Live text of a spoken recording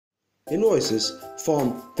Invoices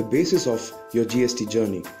form the basis of your GST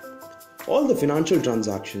journey. All the financial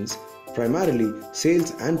transactions, primarily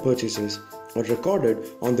sales and purchases, are recorded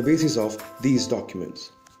on the basis of these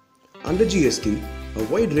documents. Under GST, a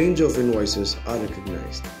wide range of invoices are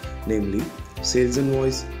recognized, namely sales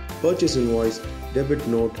invoice, purchase invoice, debit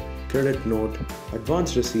note, credit note,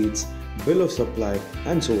 advance receipts, bill of supply,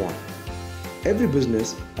 and so on. Every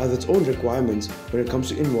business has its own requirements when it comes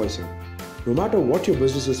to invoicing. No matter what your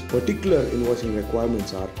business's particular invoicing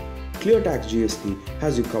requirements are, ClearTax GST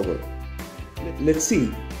has you covered. Let's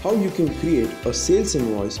see how you can create a sales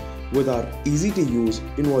invoice with our easy-to-use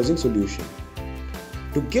invoicing solution.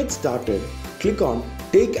 To get started, click on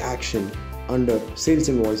Take Action under Sales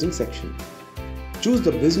Invoicing section. Choose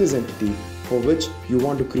the business entity for which you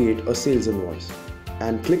want to create a sales invoice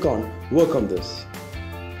and click on Work on this.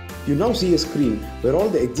 You now see a screen where all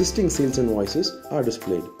the existing sales invoices are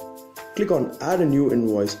displayed. Click on Add a new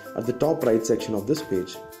invoice at the top right section of this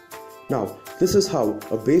page. Now, this is how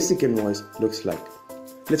a basic invoice looks like.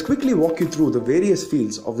 Let's quickly walk you through the various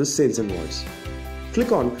fields of this sales invoice.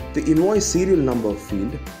 Click on the invoice serial number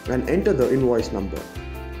field and enter the invoice number.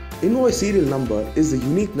 Invoice serial number is the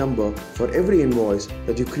unique number for every invoice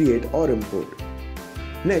that you create or import.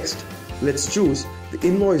 Next, let's choose the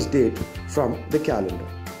invoice date from the calendar.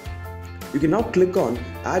 You can now click on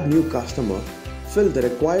Add New Customer, fill the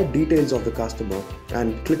required details of the customer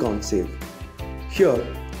and click on Save. Here,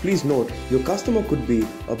 please note your customer could be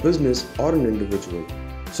a business or an individual,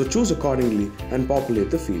 so choose accordingly and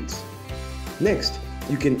populate the fields. Next,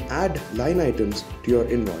 you can add line items to your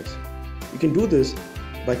invoice. You can do this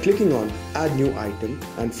by clicking on Add New Item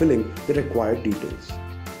and filling the required details.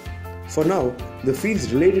 For now, the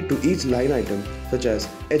fields related to each line item such as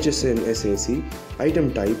HSN SAC,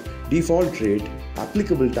 item type, default rate,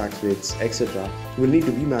 applicable tax rates, etc. will need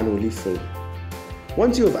to be manually filled.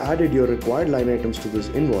 Once you have added your required line items to this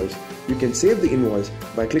invoice, you can save the invoice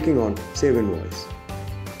by clicking on Save Invoice.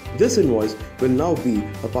 This invoice will now be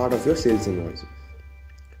a part of your sales invoice.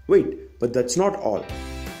 Wait, but that's not all.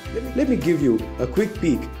 Let me give you a quick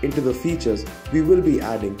peek into the features we will be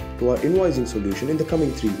adding to our invoicing solution in the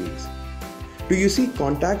coming 3 weeks. Do you see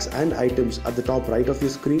contacts and items at the top right of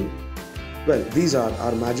your screen? Well, these are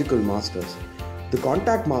our magical masters. The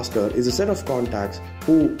contact master is a set of contacts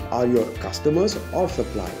who are your customers or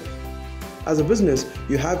suppliers. As a business,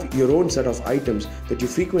 you have your own set of items that you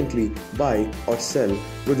frequently buy or sell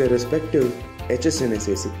with their respective HSN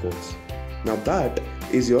SAC codes. Now that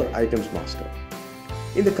is your items master.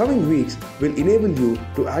 In the coming weeks, we'll enable you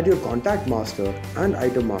to add your contact master and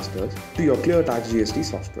item masters to your ClearTax GST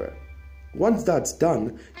software. Once that's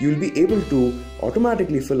done, you'll be able to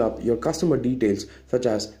automatically fill up your customer details such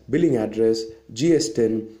as billing address,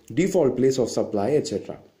 GSTIN, default place of supply,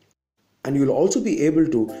 etc. And you'll also be able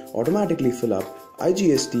to automatically fill up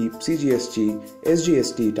IGST, CGST,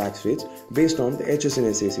 SGST tax rates based on the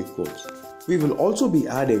HSN SAC codes. We will also be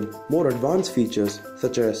adding more advanced features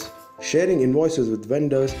such as sharing invoices with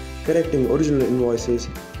vendors, correcting original invoices,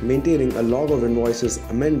 maintaining a log of invoices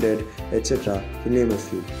amended, etc. to name a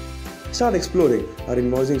few. Start exploring our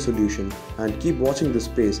invoicing solution and keep watching this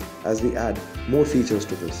space as we add more features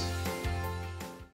to this.